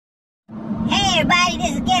Hey everybody,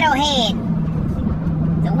 this is Ghetto Head.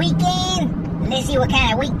 The weekend, let's see what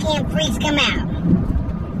kind of weekend freaks come out.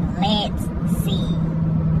 Let's see.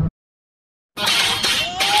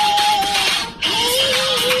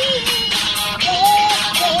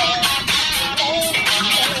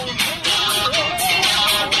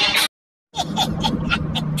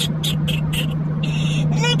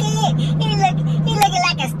 Look at it. He looking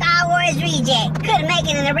like a Star Wars reject. Couldn't make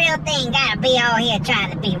it in the real thing. Gotta be all here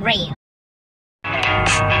trying to be real.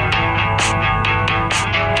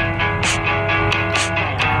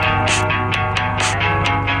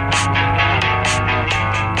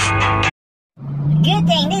 Good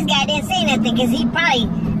thing this guy didn't say nothing, because he probably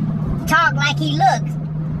talked like he looks.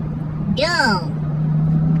 Dumb.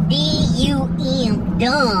 D-U-M.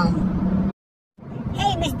 Dumb.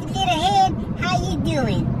 Hey, Mr. Little how you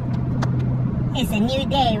doing? It's a new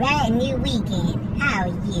day, right? A new weekend. How are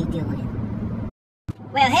you doing?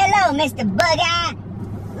 Well, hello, Mr. Bug-Eye.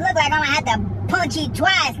 Look like I'm gonna have to punch you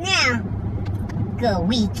twice now. Good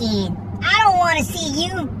weekend. I don't want to see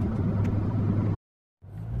you.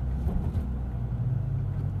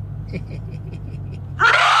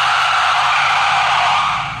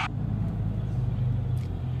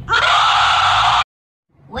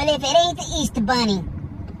 Well, if it ain't the Easter Bunny.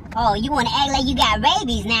 Oh, you want to act like you got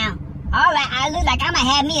rabies now? Alright, I look like I'm going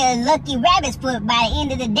to have me a lucky rabbit's foot by the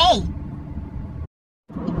end of the day.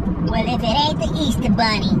 Well, if it ain't the Easter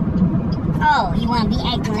Bunny. Oh, you want to be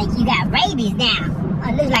acting like you got rabies now? Oh,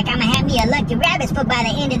 it looks like I'm going to have me a lucky rabbit's foot by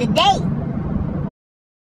the end of the day.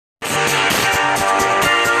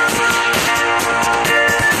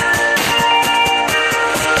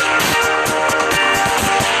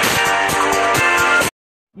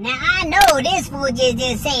 Now, I know this fool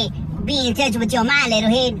just say, be in touch with your mind, little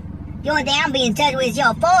head. The only thing I'm being in touch with is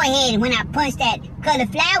your forehead when I punch that colored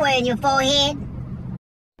flower in your forehead.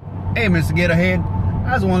 Hey, Mr. Ghetto Head,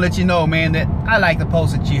 I just want to let you know, man, that I like the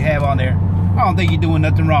post that you have on there. I don't think you're doing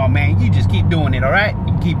nothing wrong, man. You just keep doing it, all right?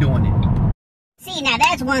 You keep doing it. See, now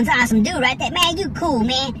that's one awesome dude right there. Man, you cool,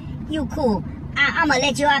 man. You cool. I'm going to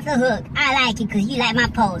let you off the hook. I like you because you like my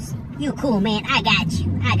post. You cool, man. I got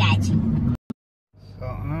you. I got you. So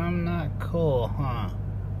I'm not cool, huh?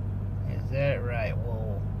 Is that right?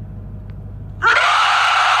 Whoa.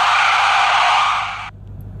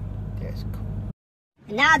 That's cool.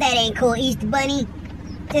 No, that ain't cool, Easter Bunny.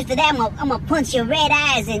 Just for that, I'm gonna punch your red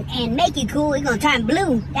eyes and make you cool. You're gonna turn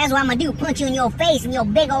blue. That's what I'm gonna do. Punch you in your face and your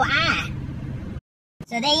big old eye.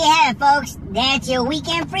 So there you have it, folks. That's your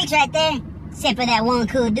weekend freaks right there. Except for that one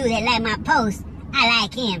cool dude that liked my post. I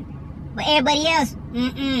like him. But everybody else,